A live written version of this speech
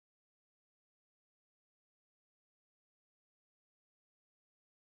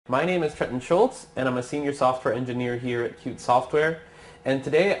My name is Trenton Schulz, and I'm a senior software engineer here at Qt Software. And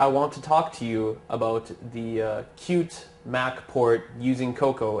today I want to talk to you about the Qt Mac port using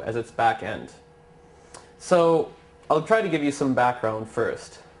Cocoa as its back end. So I'll try to give you some background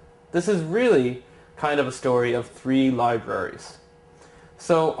first. This is really kind of a story of three libraries.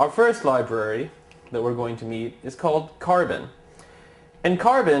 So our first library that we're going to meet is called Carbon. And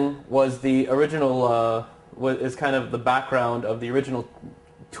Carbon was the original, is kind of the background of the original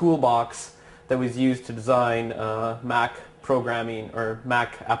toolbox that was used to design Mac programming or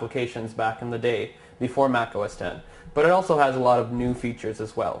Mac applications back in the day before Mac OS X. But it also has a lot of new features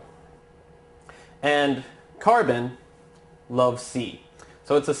as well. And Carbon loves C.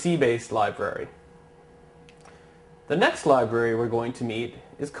 So it's a C-based library. The next library we're going to meet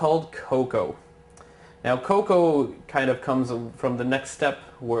is called Cocoa. Now Cocoa kind of comes from the next step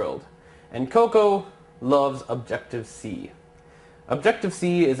world. And Cocoa loves Objective-C.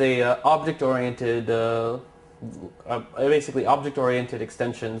 Objective-C is a object-oriented, basically object-oriented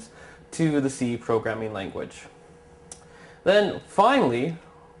extensions to the C programming language. Then finally,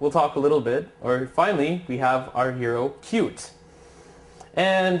 we'll talk a little bit, or finally we have our hero Qt.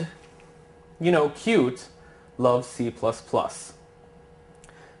 And, you know, Qt loves C++.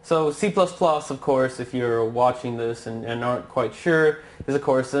 So C++, of course, if you're watching this and aren't quite sure, is of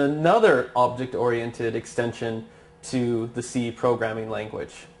course another object-oriented extension to the C programming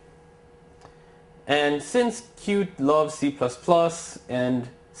language. And since Qt loves C++ and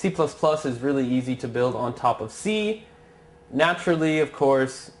C++ is really easy to build on top of C, naturally, of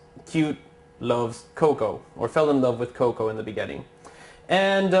course, Qt loves Cocoa, or fell in love with Cocoa in the beginning.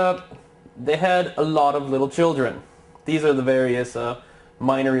 And they had a lot of little children. These are the various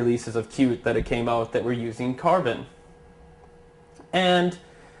minor releases of Qt that it came out that were using Carbon. And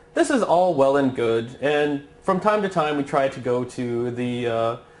this is all well and good, and from time to time we try to go to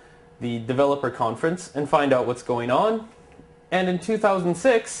the developer conference and find out what's going on. And in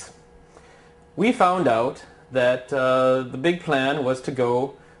 2006 we found out that the big plan was to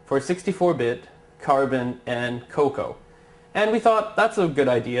go for 64-bit, Carbon, and Cocoa. And we thought that's a good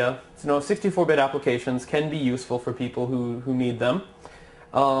idea. You know, 64-bit applications can be useful for people who need them.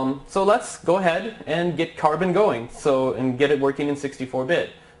 So let's go ahead and get Carbon going, and get it working in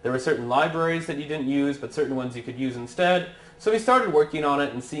 64-bit. There were certain libraries that you didn't use, but certain ones you could use instead. So we started working on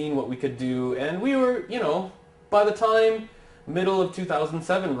it and seeing what we could do, and we were, you know, by the time middle of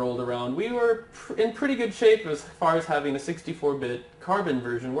 2007 rolled around, we were in pretty good shape as far as having a 64-bit Carbon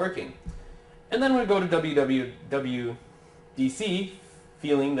version working. And then we go to WWDC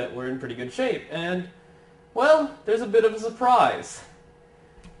feeling that we're in pretty good shape, and, well, there's a bit of a surprise.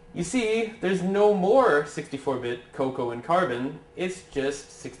 You see, there's no more 64-bit Cocoa and Carbon, it's just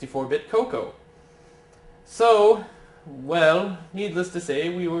 64-bit Cocoa. So, well, needless to say,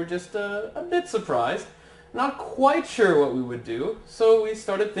 we were just a bit surprised, not quite sure what we would do, so we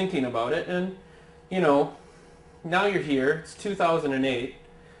started thinking about it, and, you know, now you're here, it's 2008,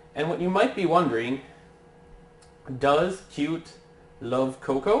 and what you might be wondering, does Qt love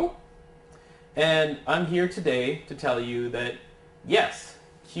Cocoa? And I'm here today to tell you that, yes,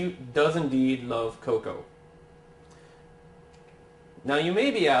 Qt does indeed love Cocoa. Now you may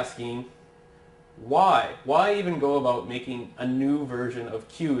be asking, why? Why even go about making a new version of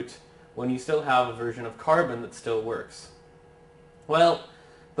Qt when you still have a version of Carbon that still works? Well,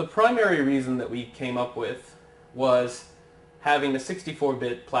 the primary reason that we came up with was having a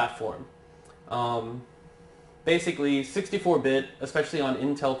 64-bit platform. Basically, 64-bit, especially on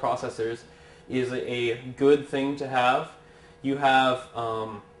Intel processors, is a good thing to have. You have,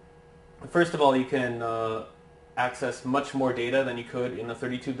 first of all, you can access much more data than you could in a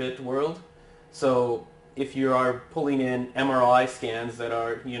 32-bit world. So if you are pulling in MRI scans that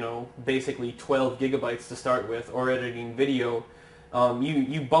are, you know, basically 12 gigabytes to start with, or editing video,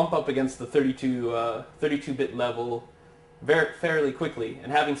 you bump up against the 32-bit level fairly quickly.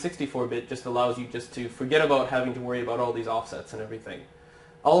 And having 64-bit just allows you just to forget about having to worry about all these offsets and everything.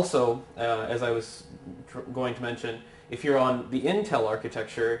 Also, as I was going to mention, if you're on the Intel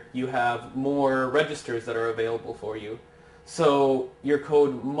architecture, you have more registers that are available for you. So your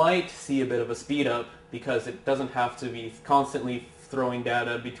code might see a bit of a speed up because it doesn't have to be constantly throwing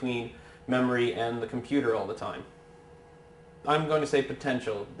data between memory and the computer all the time. I'm going to say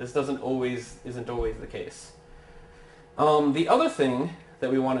potential. This isn't always the case. The other thing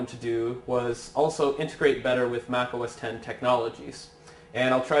that we wanted to do was also integrate better with Mac OS X technologies.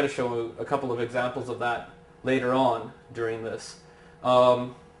 And I'll try to show a couple of examples of that later on during this.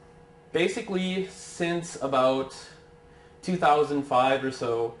 Basically, since about 2005 or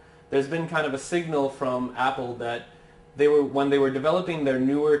so, there's been kind of a signal from Apple that when they were developing their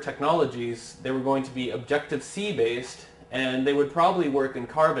newer technologies, they were going to be Objective-C based, and they would probably work in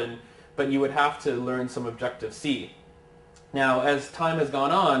Carbon, but you would have to learn some Objective-C. Now, as time has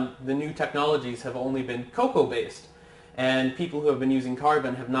gone on, the new technologies have only been Cocoa based, and people who have been using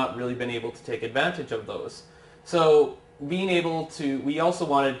Carbon have not really been able to take advantage of those. So we also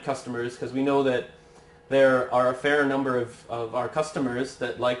wanted customers, because we know that there are a fair number of our customers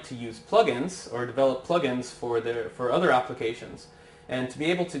that like to use plugins or develop plugins for other applications. And to be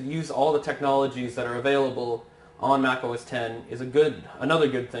able to use all the technologies that are available on Mac OS X is another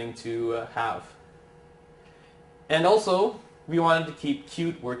good thing to have. And also, we wanted to keep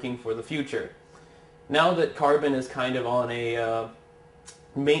Qt working for the future. Now that Carbon is kind of on a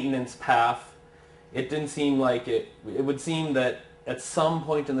maintenance path, it didn't seem like it would seem that at some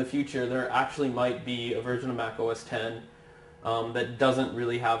point in the future there actually might be a version of Mac OS X that doesn't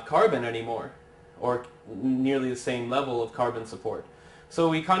really have Carbon anymore, or nearly the same level of Carbon support. So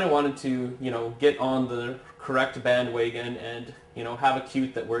we kind of wanted to, get on the correct bandwagon and, have a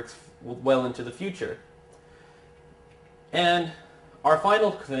Qt that works well into the future. And our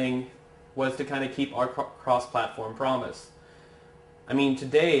final thing was to kind of keep our cross-platform promise. I mean,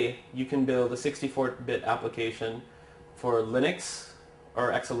 today you can build a 64-bit application for Linux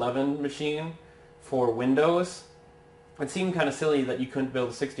or X11 machine, for Windows. It seemed kind of silly that you couldn't build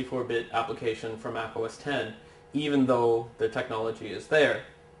a 64-bit application for Mac OS X, even though the technology is there.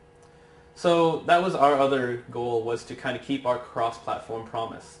 So that was our other goal, was to kind of keep our cross-platform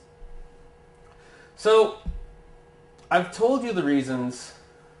promise. So I've told you the reasons,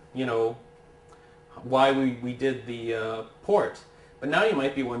 why we did the port, but now you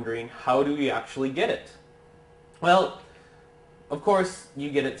might be wondering, how do we actually get it? Well, of course, you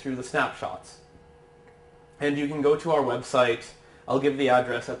get it through the snapshots. And you can go to our website. I'll give the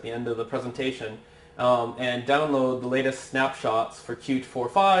address at the end of the presentation, and download the latest snapshots for Qt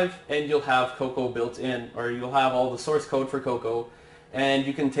 4.5, and you'll have Cocoa built in, or you'll have all the source code for Cocoa, and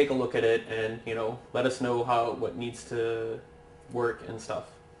you can take a look at it and let us know what needs to work and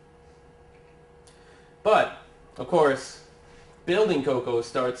stuff. But of course, building Cocoa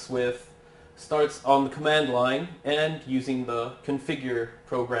starts on the command line and using the configure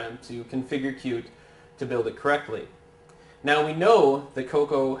program to configure Qt to build it correctly. Now we know that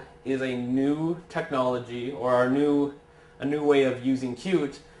Cocoa is a new technology, or a new way of using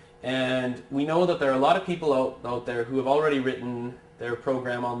Qt, and we know that there are a lot of people out there who have already written their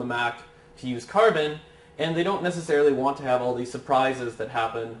program on the Mac to use Carbon, and they don't necessarily want to have all these surprises that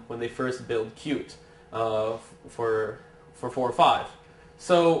happen when they first build Qt for 4.5.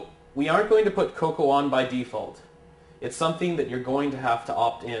 So we aren't going to put Cocoa on by default. It's something that you're going to have to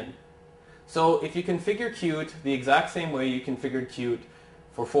opt in. So if you configure Qt the exact same way you configured Qt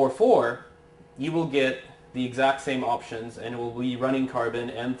for 4.4, you will get the exact same options, and it will be running Carbon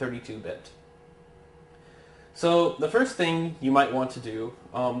and 32-bit. So the first thing you might want to do,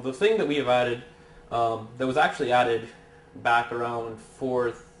 the thing that we have added, that was actually added back around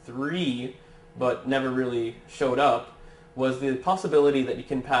 4.3, but never really showed up, was the possibility that you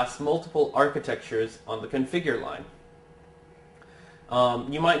can pass multiple architectures on the configure line.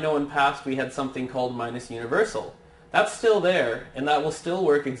 You might know in past we had something called -universal. That's still there, and that will still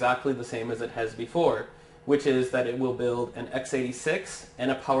work exactly the same as it has before, which is that it will build an x86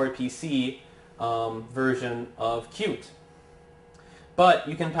 and a PowerPC version of Qt. But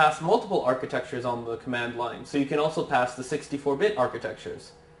you can pass multiple architectures on the command line, so you can also pass the 64-bit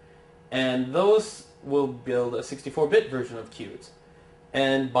architectures. And those will build a 64-bit version of Qt.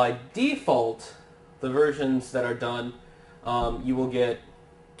 And by default, the versions that are done, you will get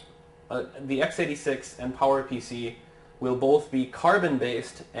the x86 and PowerPC will both be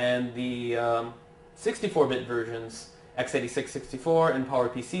Carbon-based, and the 64-bit versions, x86 64 and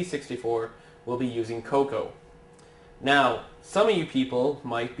PowerPC 64, will be using Cocoa. Now, some of you people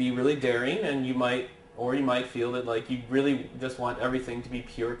might be really daring, and you might feel that you really just want everything to be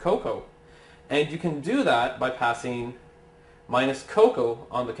pure Cocoa. And you can do that by passing -Cocoa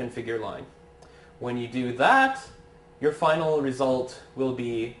on the configure line. When you do that, your final result will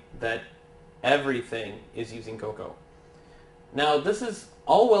be that everything is using Cocoa. Now, this is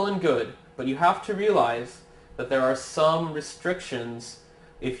all well and good, but you have to realize that there are some restrictions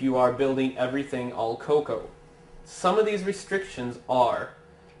if you are building everything all Cocoa. Some of these restrictions are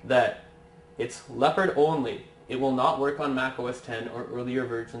that it's Leopard only. It will not work on Mac OS X or earlier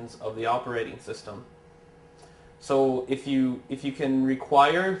versions of the operating system. So if you can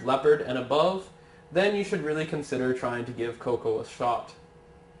require Leopard and above, then you should really consider trying to give Cocoa a shot.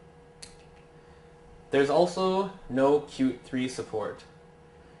 There's also no Qt 3 support.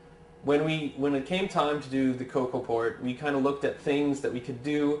 when it came time to do the Cocoa port, we kind of looked at things that we could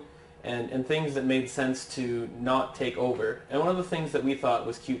do and things that made sense to not take over. And one of the things that we thought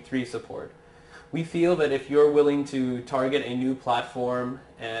was Qt 3 support. We feel that if you're willing to target a new platform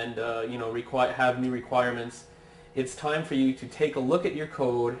and have new requirements, it's time for you to take a look at your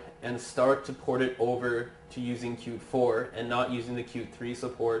code and start to port it over to using Qt 4 and not using the Qt 3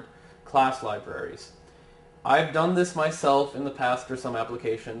 support class libraries. I've done this myself in the past for some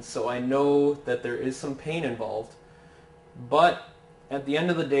applications, so I know that there is some pain involved, but at the end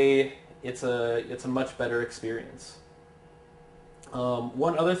of the day, it's a much better experience.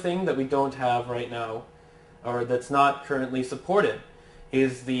 One other thing that we don't have right now, or that's not currently supported,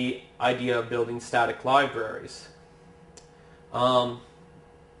 is the idea of building static libraries. The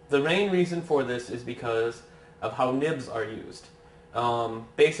main reason for this is because of how nibs are used.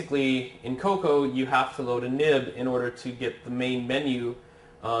 Basically, in Cocoa, you have to load a nib in order to get the main menu,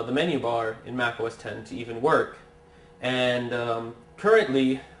 the menu bar in macOS 10 to even work. And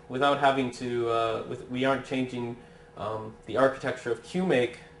currently, without having to, we aren't changing the architecture of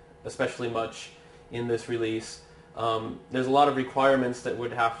QMake especially much in this release. There's a lot of requirements that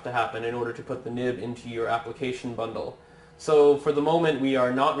would have to happen in order to put the nib into your application bundle. So for the moment, we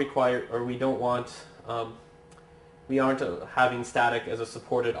are not required, or we don't want, we aren't having static as a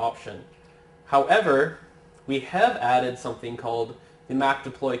supported option. However, we have added something called the Mac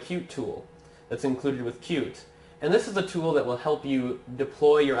Deploy Qt tool that's included with Qt. And this is a tool that will help you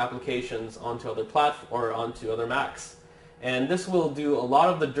deploy your applications onto other or onto other Macs. And this will do a lot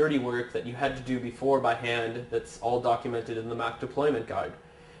of the dirty work that you had to do before by hand that's all documented in the Mac deployment guide.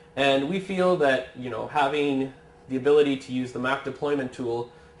 And we feel that, having the ability to use the Mac deployment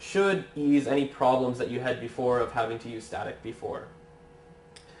tool should ease any problems that you had before of having to use static before.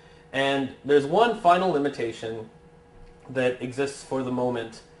 And there's one final limitation that exists for the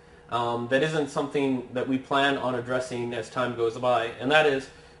moment that isn't something that we plan on addressing as time goes by, and that is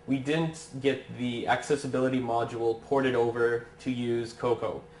we didn't get the accessibility module ported over to use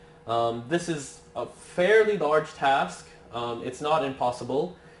Cocoa. This is a fairly large task. It's not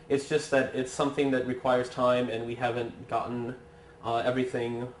impossible. It's just that it's something that requires time, and we haven't gotten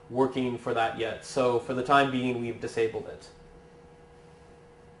everything working for that yet. So for the time being, we've disabled it.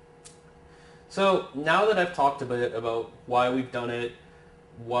 So now that I've talked a bit about why we've done it,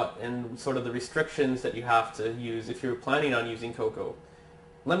 and sort of the restrictions that you have to use if you're planning on using Cocoa,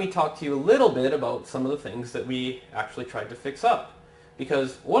 let me talk to you a little bit about some of the things that we actually tried to fix up.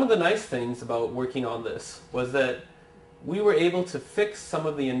 Because one of the nice things about working on this was that we were able to fix some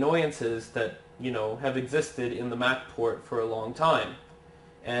of the annoyances that have existed in the Mac port for a long time.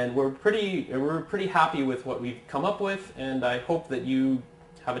 And we're pretty happy with what we've come up with, and I hope that you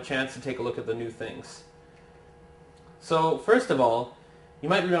have a chance to take a look at the new things. So first of all, you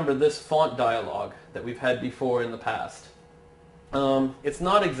might remember this font dialog that we've had before in the past. It's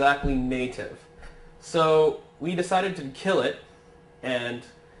not exactly native. So we decided to kill it, and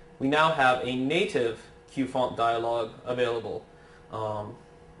we now have a native QFontDialog available.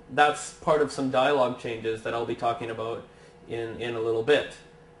 That's part of some dialog changes that I'll be talking about in a little bit.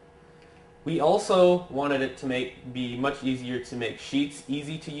 We also wanted it to be much easier to make sheets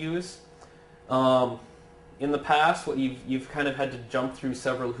easy to use. In the past, you've kind of had to jump through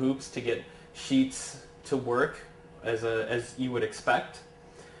several hoops to get sheets to work as you would expect.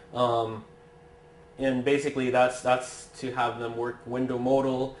 And basically that's to have them work window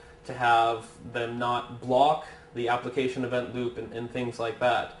modal, to have them not block the application event loop and things like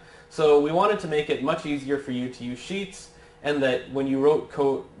that. So we wanted to make it much easier for you to use sheets, and that when you wrote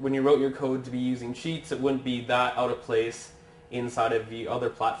your code to be using sheets, it wouldn't be that out of place inside of the other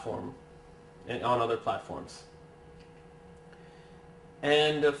platform and on other platforms.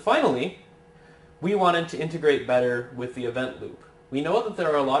 And finally, we wanted to integrate better with the event loop. We know that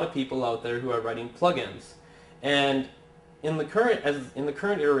there are a lot of people out there who are writing plugins, and in the current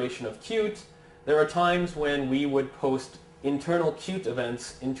iteration of Qt, there are times when we would post internal Qt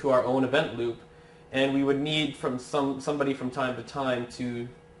events into our own event loop, and we would need from somebody from time to time to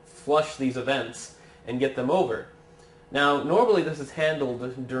flush these events and get them over. Now, normally this is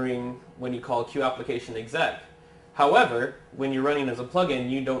handled during when you call QApplicationExec. However, when you're running as a plugin,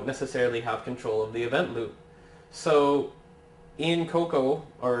 you don't necessarily have control of the event loop. So in Cocoa,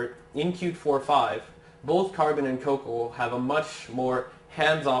 or in Qt 4.5, both Carbon and Cocoa have a much more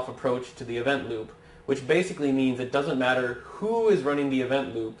hands-off approach to the event loop, which basically means it doesn't matter who is running the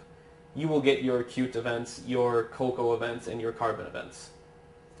event loop, you will get your Qt events, your Cocoa events, and your Carbon events.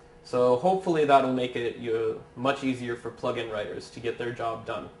 So hopefully that'll make it much easier for plugin writers to get their job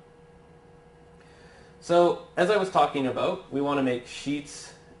done. So as I was talking about, we want to make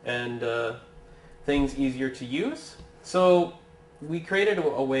sheets and things easier to use. So we created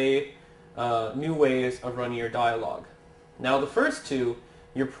a way, new ways of running your dialog. Now the first two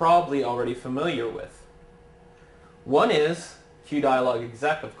you're probably already familiar with. One is QDialog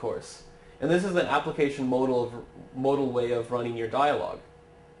exec, of course, and this is an application modal way of running your dialog.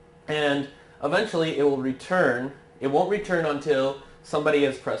 And eventually it will return. It won't return until somebody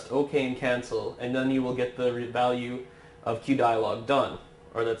has pressed OK and cancel, and then you will get the value of QDialog done,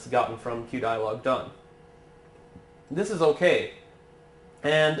 or that's gotten from QDialog done. This is okay.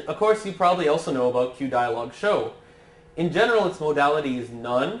 And of course you probably also know about QDialog show. In general its modality is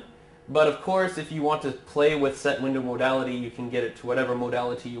none, but of course if you want to play with set window modality you can get it to whatever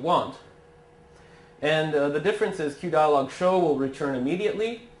modality you want. And the difference is QDialog show will return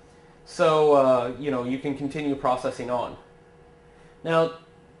immediately, so you can continue processing on. Now,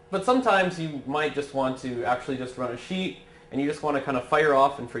 but sometimes you might just want to actually just run a sheet, and you just want to kind of fire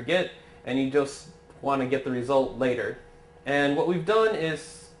off and forget, and you just want to get the result later. And what we've done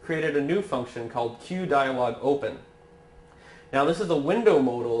is created a new function called QDialog open. Now this is a window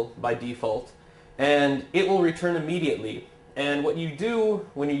modal by default, and it will return immediately. And what you do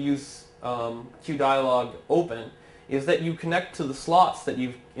when you use QDialog open is that you connect to the slots that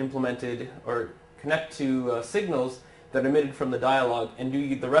you've implemented, or connect to signals that are emitted from the dialog, and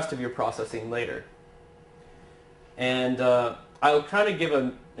do the rest of your processing later. And I'll try to give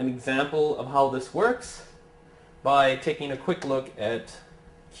an example of how this works by taking a quick look at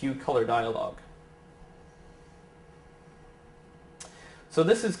QColorDialog. So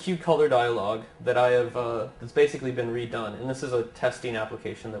this is QColorDialog that I have, that's basically been redone, and this is a testing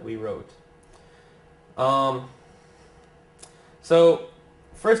application that we wrote. So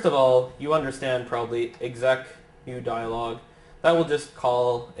first of all, you understand probably exec new dialog. That will just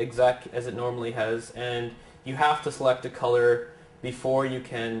call exec as it normally has, and you have to select a color before you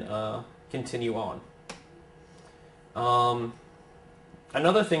can continue on.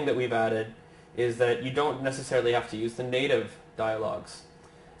 Another thing that we've added is that you don't necessarily have to use the native dialogues.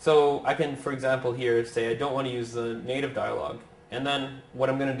 So I can, for example, here say I don't want to use the native dialog, and then what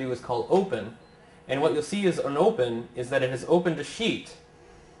I'm going to do is call open, and what you'll see is an open is that it has opened a sheet.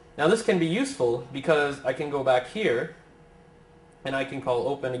 Now this can be useful because I can go back here and I can call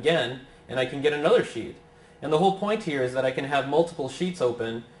open again, and I can get another sheet. And the whole point here is that I can have multiple sheets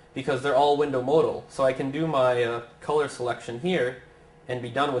open because they're all window modal. So I can do my color selection here and be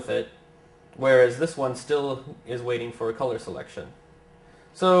done with it, whereas this one still is waiting for a color selection.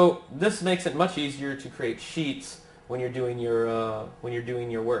 So this makes it much easier to create sheets when you're doing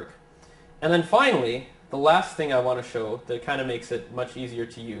your work. And then finally, the last thing I want to show that kind of makes it much easier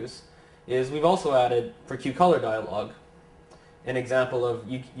to use is we've also added for QColorDialog an example of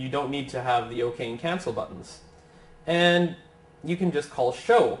you don't need to have the OK and cancel buttons. And you can just call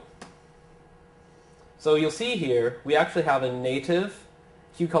show. So you'll see here we actually have a native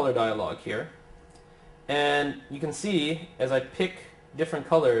QColorDialog here. And you can see as I pick different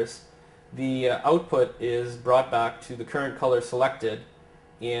colors, the output is brought back to the current color selected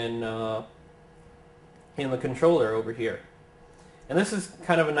in the controller over here. And this is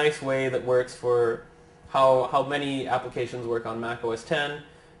kind of a nice way that works for how many applications work on Mac OS X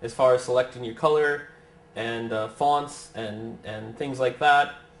as far as selecting your color and fonts and things like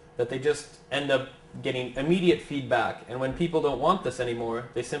that, that they just end up getting immediate feedback. And when people don't want this anymore,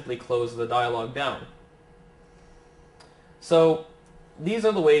 they simply close the dialog down. So these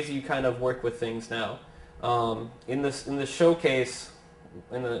are the ways you kind of work with things now. In the showcase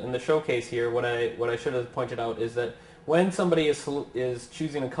here, what I should have pointed out is that when somebody is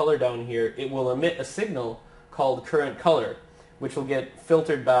choosing a color down here, it will emit a signal called current color, which will get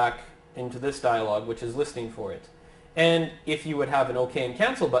filtered back into this dialog, which is listening for it. And if you would have an OK and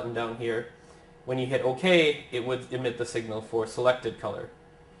cancel button down here, when you hit OK, it would emit the signal for selected color.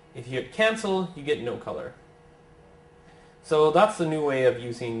 If you hit cancel, you get no color. So that's the new way of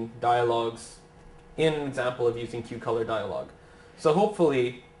using dialogues in an example of using QColorDialog. So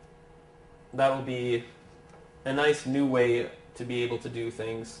hopefully that will be a nice new way to be able to do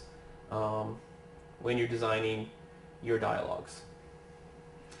things when you're designing your dialogues.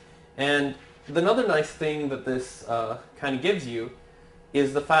 And another nice thing that this kind of gives you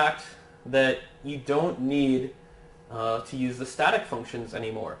is the fact that you don't need to use the static functions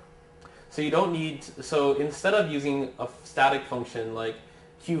anymore. So you don't need, so instead of using a static function like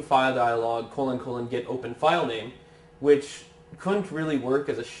QFontDialog : get open file name, which couldn't really work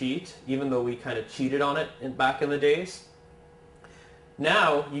as a sheet, even though we kind of cheated on it back in the days.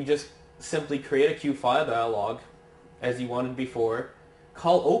 Now you just simply create a QFontDialog as you wanted before,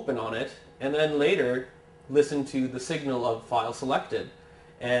 call open on it, and then later listen to the signal of file selected.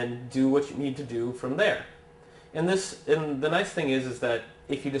 and do what you need to do from there. And the nice thing is that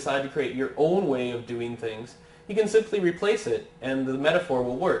if you decide to create your own way of doing things, you can simply replace it and the metaphor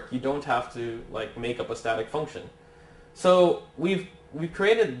will work. You don't have to like make up a static function. So we've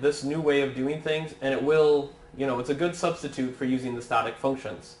created this new way of doing things, and it will, it's a good substitute for using the static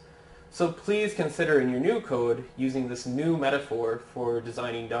functions. So please consider in your new code using this new metaphor for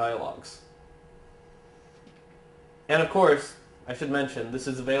designing dialogues. And of course, I should mention, this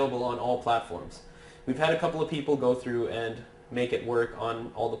is available on all platforms. We've had a couple of people go through and make it work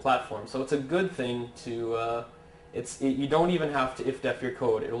on all the platforms. So it's a good thing to, you don't even have to if-def your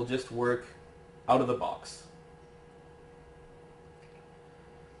code. It will just work out of the box.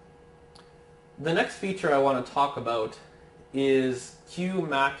 The next feature I want to talk about is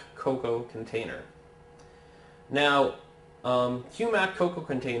QMac Cocoa Container. Now, QMac Cocoa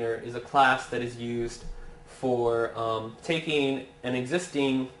Container is a class that is used for taking an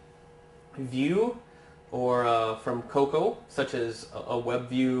existing view or from Cocoa, such as a web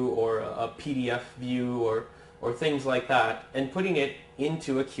view or a PDF view or things like that, and putting it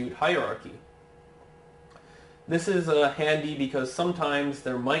into a Qt hierarchy. This is handy because sometimes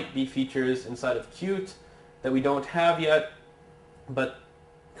there might be features inside of Qt that we don't have yet, but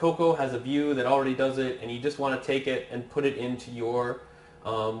Cocoa has a view that already does it, and you just want to take it and put it into your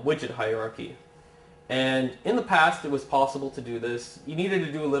widget hierarchy. And in the past it was possible to do this. You needed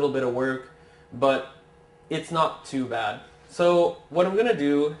to do a little bit of work, but it's not too bad. So what I'm going to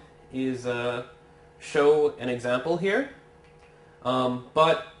do is show an example here,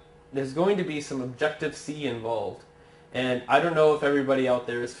 but there's going to be some Objective-C involved. And I don't know if everybody out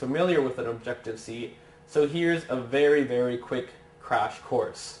there is familiar with an Objective-C, so here's a very, very quick crash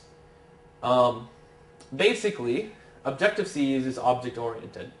course. Basically, Objective-C is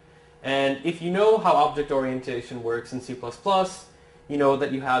object-oriented. And if you know how object orientation works in C++, you know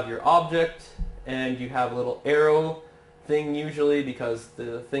that you have your object, and you have a little arrow thing usually because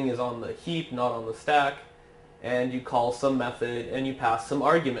the thing is on the heap, not on the stack. And you call some method and you pass some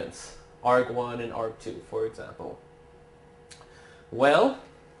arguments, arg1 and arg2, for example. Well,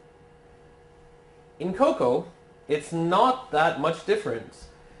 in Cocoa, it's not that much different.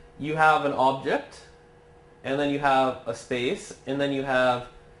 You have an object, and then you have a space, and then you have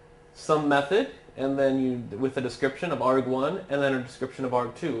some method, and then you with a description of arg1, and then a description of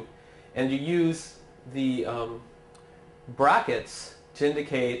arg2. And you use the brackets to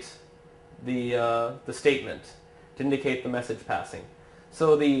indicate the statement, to indicate the message passing.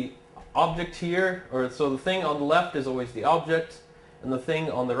 So the object here, so the thing on the left is always the object, and the thing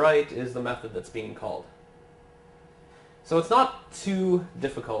on the right is the method that's being called. So it's not too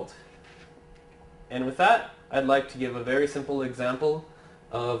difficult. And with that, I'd like to give a very simple example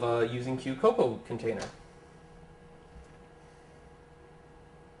of using QCocoa container.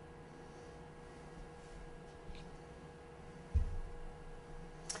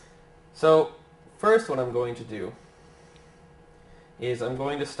 So first what I'm going to do is I'm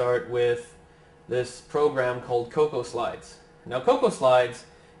going to start with this program called Cocoa Slides. Now Cocoa Slides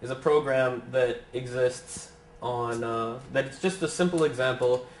is a program that exists on, that's just a simple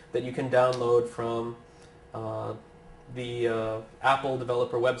example that you can download from the Apple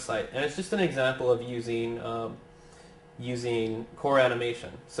developer website. And it's just an example of using, using core animation.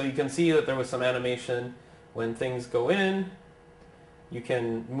 So you can see that there was some animation when things go in. You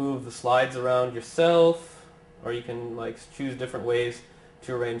can move the slides around yourself, or you can choose different ways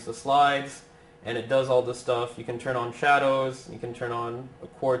to arrange the slides, and it does all this stuff. You can turn on shadows, you can turn on a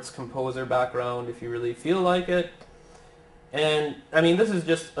Quartz Composer background if you really feel like it. And I mean, this is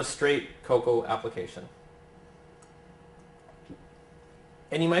just a straight Cocoa application.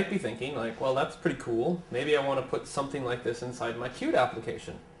 And you might be thinking, well, that's pretty cool. Maybe I want to put something like this inside my Qt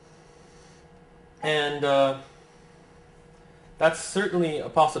application. And that's certainly a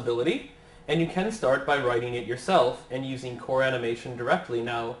possibility, and you can start by writing it yourself and using core animation directly.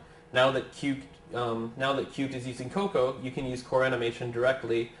 Now that Qt is using Cocoa, you can use core animation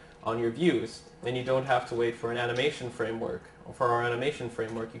directly on your views, and you don't have to wait for an animation framework. Or for our animation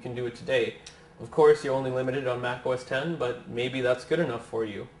framework, you can do it today. Of course, you're only limited on Mac OS X, but maybe that's good enough for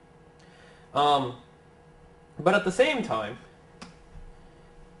you. But at the same time,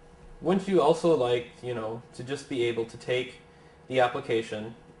 wouldn't you also like, to just be able to take the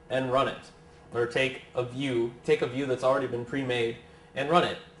application and run it, or take a view that's already been pre-made and run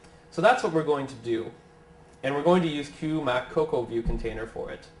it? So that's what we're going to do, and we're going to use QMac Cocoa View Container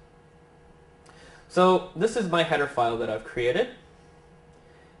for it. So this is my header file that I've created,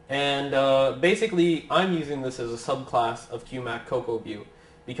 and basically I'm using this as a subclass of QMac Cocoa View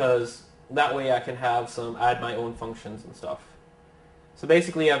because that way I can have add my own functions and stuff. So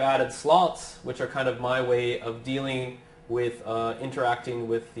basically I've added slots, which are kind of my way of dealing with interacting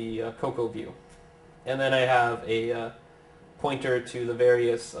with the Cocoa view. And then I have a pointer to the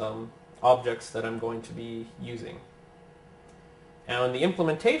various objects that I'm going to be using. Now in the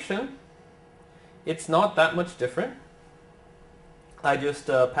implementation, it's not that much different. I just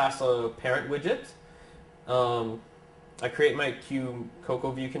pass a parent widget. I create my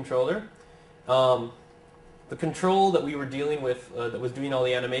Cocoa view controller. The control that we were dealing with, that was doing all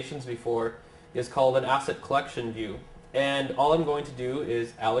the animations before, is called an asset collection view. And all I'm going to do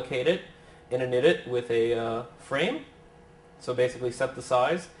is allocate it and init it with a frame. So basically set the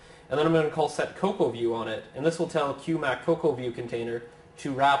size. And then I'm going to call set Cocoa view on it. And this will tell QMac Cocoa view container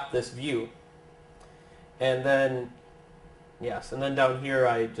to wrap this view. And then, yes, and then down here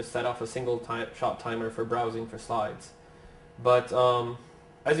I just set off a single shot timer for browsing for slides. But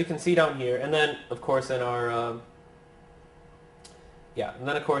as you can see down here, and then of course in our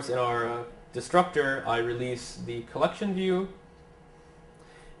destructor I release the collection view,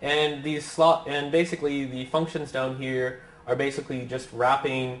 and basically the functions down here are basically just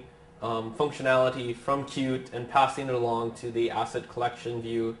wrapping functionality from Qt and passing it along to the asset collection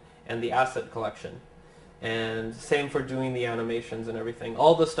view and the asset collection. And same for doing the animations and everything.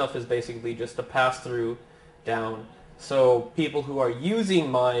 All this stuff is basically just a pass-through down. So people who are using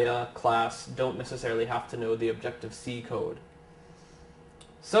my class don't necessarily have to know the Objective-C code.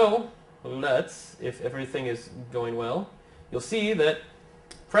 So let's, if everything is going well, you'll see that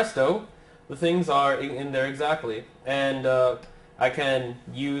presto, the things are in there exactly. And I can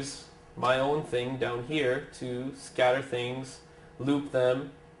use my own thing down here to scatter things, loop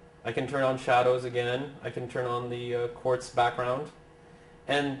them. I can turn on shadows again. I can turn on the quartz background.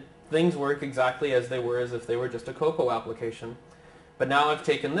 And things work exactly as they were, as if they were just a Cocoa application. But now I've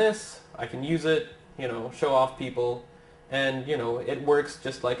taken this, I can use it, show off people, and it works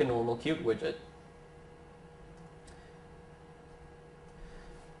just like a normal Qt widget.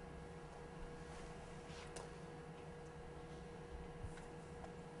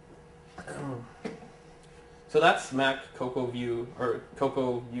 So that's Mac Cocoa view, or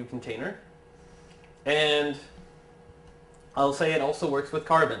Cocoa view container. And I'll say it also works with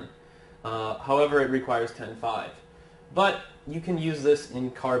Carbon. However, it requires 10.5. But you can use this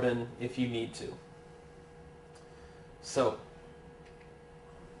in Carbon if you need to. So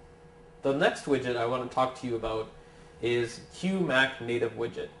the next widget I want to talk to you about is QMac native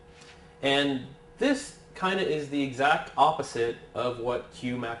widget. And this kind of is the exact opposite of what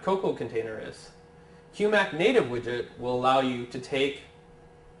QMac Cocoa container is. QMac native widget will allow you to take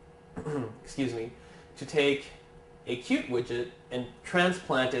to take a Qt widget and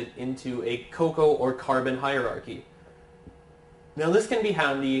transplant it into a Cocoa or Carbon hierarchy. Now this can be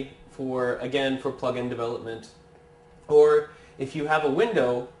handy for plugin development, or if you have a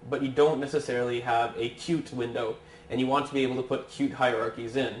window but you don't necessarily have a Qt window and you want to be able to put Qt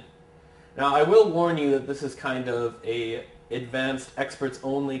hierarchies in. Now I will warn you that this is kind of a advanced experts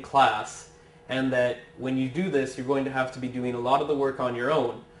only class, and that when you do this you're going to have to be doing a lot of the work on your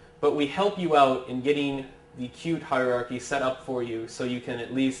own, but we help you out in getting the Qt hierarchy set up for you so you can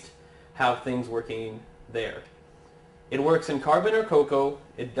at least have things working there. It works in Carbon or Cocoa,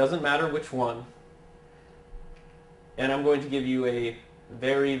 it doesn't matter which one, and I'm going to give you a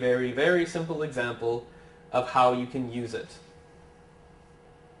very, very, very simple example of how you can use it.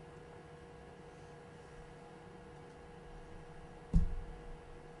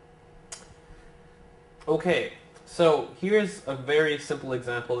 Okay, so here's a very simple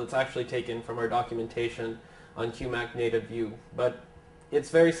example that's actually taken from our documentation on QMac native view, but it's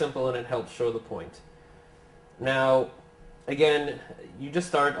very simple and it helps show the point. Now, again, you just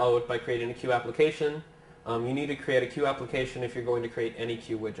start out by creating a Q application. You need to create a Q application if you're going to create any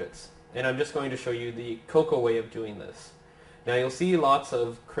Q widgets. And I'm just going to show you the Cocoa way of doing this. Now you'll see lots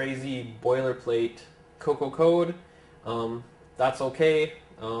of crazy boilerplate Cocoa code. That's okay.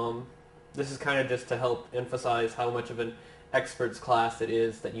 This is kind of just to help emphasize how much of an experts class it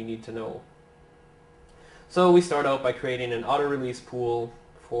is that you need to know. So we start out by creating an auto-release pool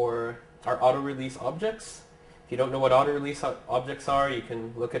for our auto-release objects. If you don't know what auto-release objects are, you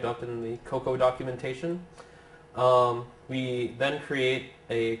can look it up in the Cocoa documentation. We then create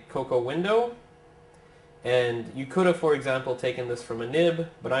a Cocoa window, and you could have, for example, taken this from a nib,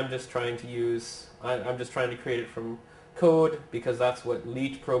 but I'm just trying to create it from code because that's what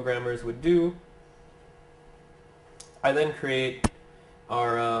elite programmers would do. I then create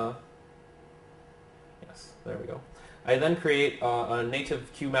our I then create a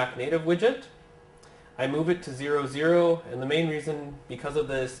native QMac native widget. I move it to 0, 0, and the main reason because of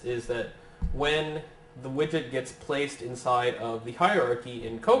this is that when the widget gets placed inside of the hierarchy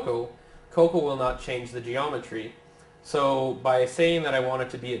in Cocoa, Cocoa will not change the geometry. So by saying that I want it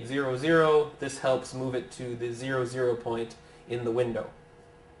to be at 0, 0, this helps move it to the 0, 0 point in the window.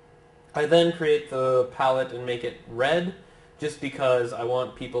 I then create the palette and make it red, just because I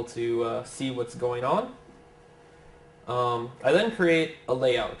want people to see what's going on. I then create a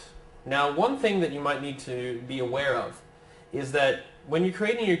layout. Now, one thing that you might need to be aware of is that when you're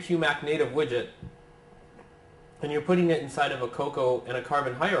creating your QMac native widget and you're putting it inside of a Cocoa and a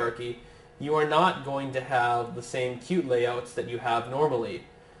Carbon hierarchy, you are not going to have the same Qt layouts that you have normally.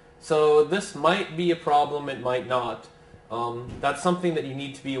 So this might be a problem, it might not. That's something that you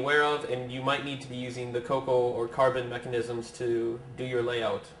need to be aware of, and you might need to be using the Cocoa or Carbon mechanisms to do your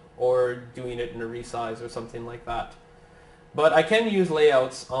layout, or doing it in a resize or something like that. But I can use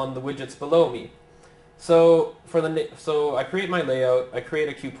layouts on the widgets below me. So I create my layout, I create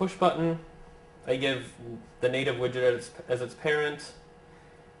a Q push button, I give the native widget as its parent.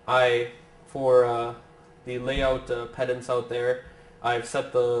 For the layout pedants out there, I've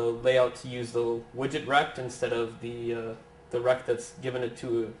set the layout to use the widget rect instead of the rect that's given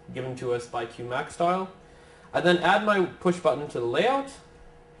to us by QMac style. I then add my push button to the layout,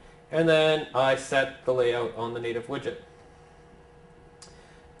 and then I set the layout on the native widget.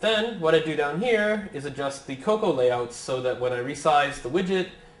 Then what I do down here is adjust the Cocoa layouts so that when I resize the widget,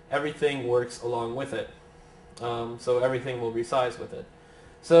 everything works along with it. So everything will resize with it.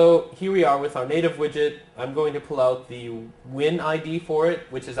 So here we are with our native widget. I'm going to pull out the Win ID for it,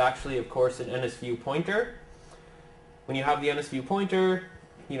 which is actually, of course, an NSView pointer. When you have the NSView pointer,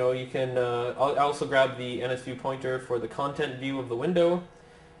 you can I also grab the NSView pointer for the content view of the window.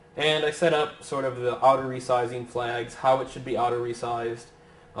 And I set up sort of the outer resizing flags, how it should be outer resized,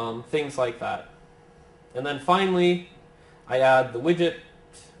 things like that. And then finally, I add the widget,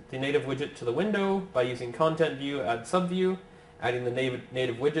 the native widget to the window by using content view, add subview, adding the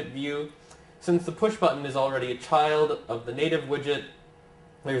native widget view. Since the push button is already a child of the native widget,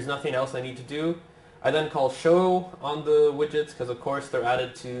 there's nothing else I need to do. I then call show on the widgets because of course they're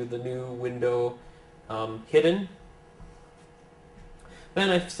added to the new window hidden.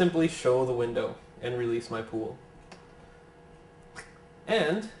 Then I simply show the window and release my pool.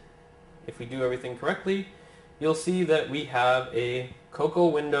 And if we do everything correctly, you'll see that we have a Cocoa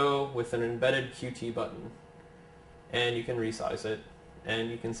window with an embedded Qt button. And you can resize it, and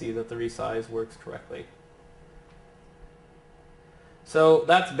you can see that the resize works correctly. So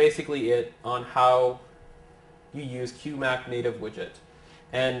that's basically it on how you use QMac native widget.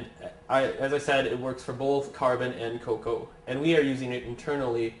 And as I said, it works for both Carbon and Cocoa. And we are using it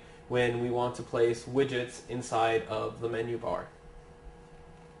internally when we want to place widgets inside of the menu bar.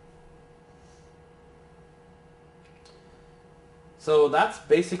 So that's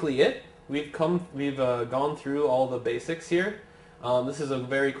basically it. We've gone through all the basics here. This is a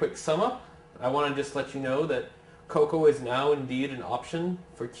very quick sum up. I want to just let you know that Cocoa is now indeed an option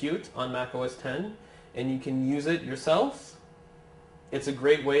for Qt on Mac OS X, and you can use it yourselves. It's a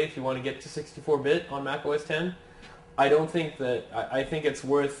great way if you want to get to 64-bit on Mac OS X. I think it's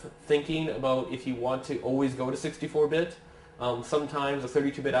worth thinking about if you want to always go to 64-bit. Sometimes a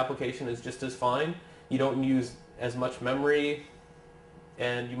 32-bit application is just as fine. You don't use as much memory,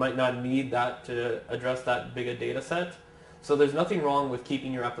 and you might not need that to address that big a data set. So there's nothing wrong with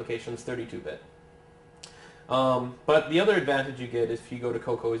keeping your applications 32-bit. But the other advantage you get if you go to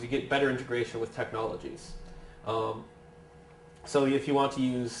Cocoa is you get better integration with technologies. So if you want to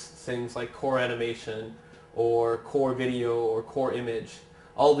use things like core animation or core video or core image,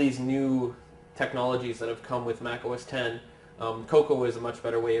 all these new technologies that have come with Mac OS X, Cocoa is a much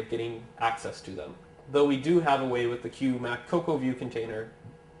better way of getting access to them. Though we do have a way with the QMac Cocoa View container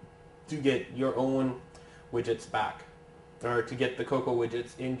to get your own widgets back, or to get the Cocoa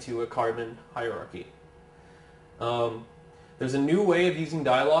widgets into a Carbon hierarchy. There's a new way of using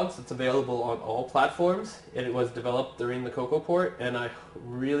dialogues that's available on all platforms. It was developed during the Cocoa port, and I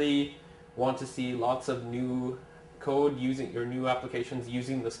really want to see lots of new code using, or new applications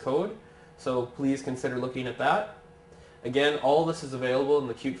using this code. So please consider looking at that. Again, all this is available in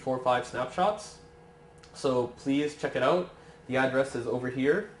the Qt 4.5 snapshots. So please check it out. The address is over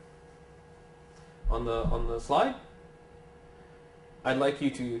here on the slide. I'd like you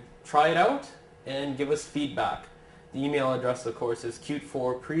to try it out and give us feedback. The email address, of course, is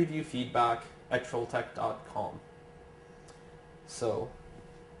qt4previewfeedback@trolltech.com. So,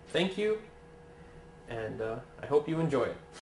 thank you, and I hope you enjoy it.